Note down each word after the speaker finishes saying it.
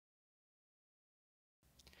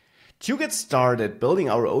To get started building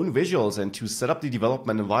our own visuals and to set up the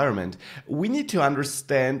development environment, we need to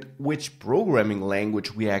understand which programming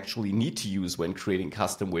language we actually need to use when creating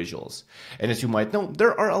custom visuals. And as you might know,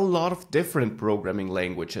 there are a lot of different programming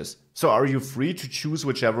languages. So are you free to choose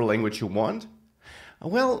whichever language you want?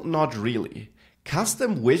 Well, not really.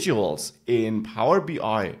 Custom visuals in Power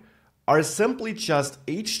BI are simply just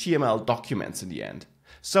HTML documents in the end.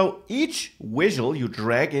 So each visual you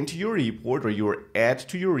drag into your report or you add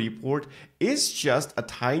to your report is just a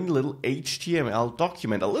tiny little HTML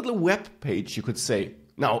document, a little web page you could say.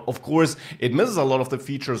 Now, of course, it misses a lot of the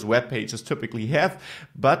features web pages typically have,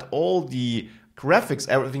 but all the graphics,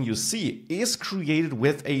 everything you see is created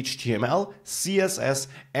with HTML, CSS,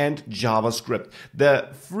 and JavaScript, the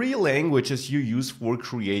three languages you use for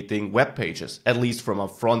creating web pages, at least from a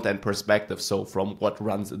front-end perspective, so from what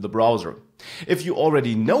runs in the browser. If you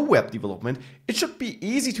already know web development, it should be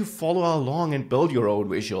easy to follow along and build your own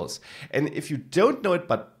visuals. And if you don't know it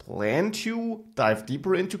but plan to dive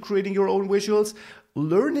deeper into creating your own visuals,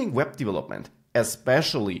 learning web development,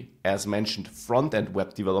 especially, as mentioned, front-end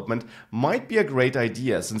web development, might be a great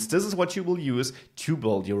idea, since this is what you will use to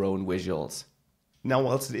build your own visuals. Now,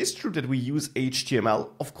 whilst it is true that we use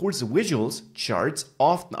HTML, of course, visuals, charts,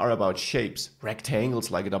 often are about shapes,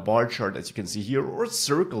 rectangles like in a bar chart, as you can see here, or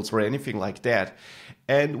circles or anything like that.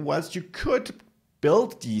 And whilst you could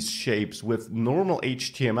build these shapes with normal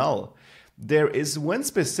HTML, there is one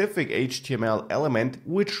specific HTML element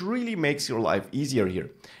which really makes your life easier here,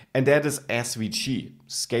 and that is SVG,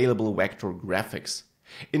 Scalable Vector Graphics.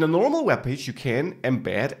 In a normal web page, you can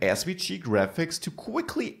embed SVG graphics to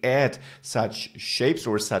quickly add such shapes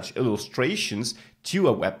or such illustrations to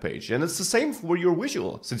a web page. And it's the same for your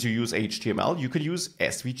visual. Since you use HTML, you could use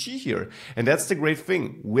SVG here. And that's the great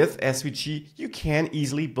thing. With SVG, you can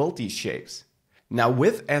easily build these shapes. Now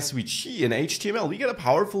with SVG in HTML, we get a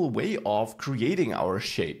powerful way of creating our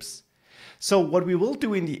shapes. So what we will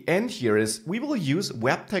do in the end here is we will use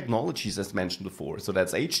web technologies as mentioned before. So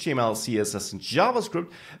that's HTML, CSS, and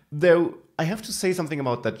JavaScript, though I have to say something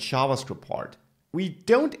about that JavaScript part. We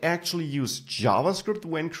don't actually use JavaScript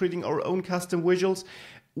when creating our own custom visuals.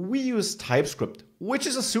 We use TypeScript, which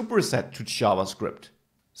is a superset to JavaScript.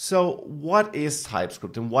 So what is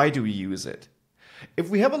TypeScript and why do we use it? If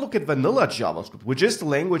we have a look at vanilla JavaScript, which is the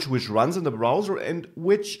language which runs in the browser and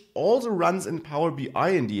which also runs in Power BI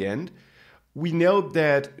in the end, we know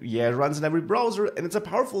that, it runs in every browser and it's a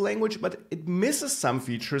powerful language, but it misses some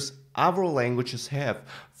features other languages have.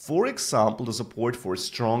 For example, the support for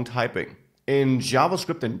strong typing. In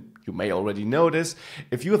JavaScript, and you may already know this,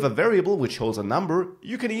 if you have a variable which holds a number,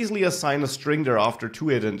 you can easily assign a string thereafter to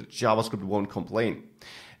it and JavaScript won't complain.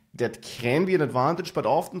 That can be an advantage, but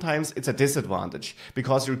oftentimes it's a disadvantage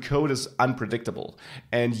because your code is unpredictable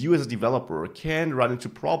and you as a developer can run into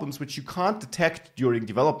problems which you can't detect during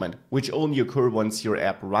development, which only occur once your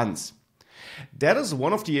app runs. That is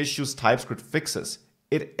one of the issues TypeScript fixes.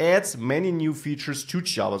 It adds many new features to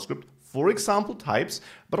JavaScript, for example types,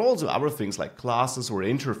 but also other things like classes or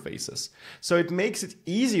interfaces. So it makes it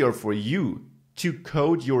easier for you to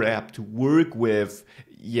code your app to work with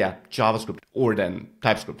JavaScript or then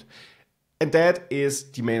TypeScript. And that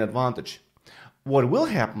is the main advantage. What will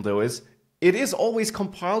happen though is it is always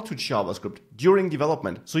compiled to JavaScript during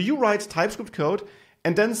development. So you write TypeScript code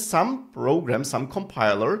and then some program, some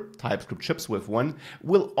compiler, TypeScript ships with one,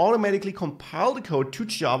 will automatically compile the code to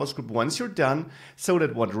JavaScript once you're done so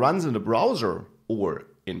that what runs in the browser or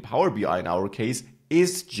in Power BI in our case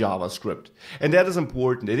is JavaScript. And that is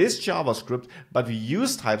important. It is JavaScript, but we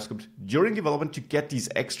use TypeScript during development to get these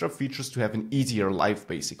extra features to have an easier life,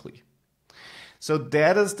 basically. So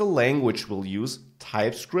that is the language we'll use,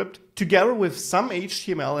 TypeScript, together with some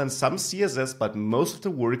HTML and some CSS, but most of the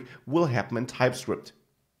work will happen in TypeScript.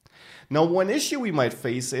 Now, one issue we might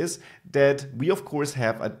face is that we, of course,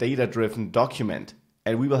 have a data-driven document,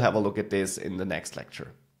 and we will have a look at this in the next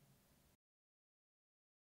lecture.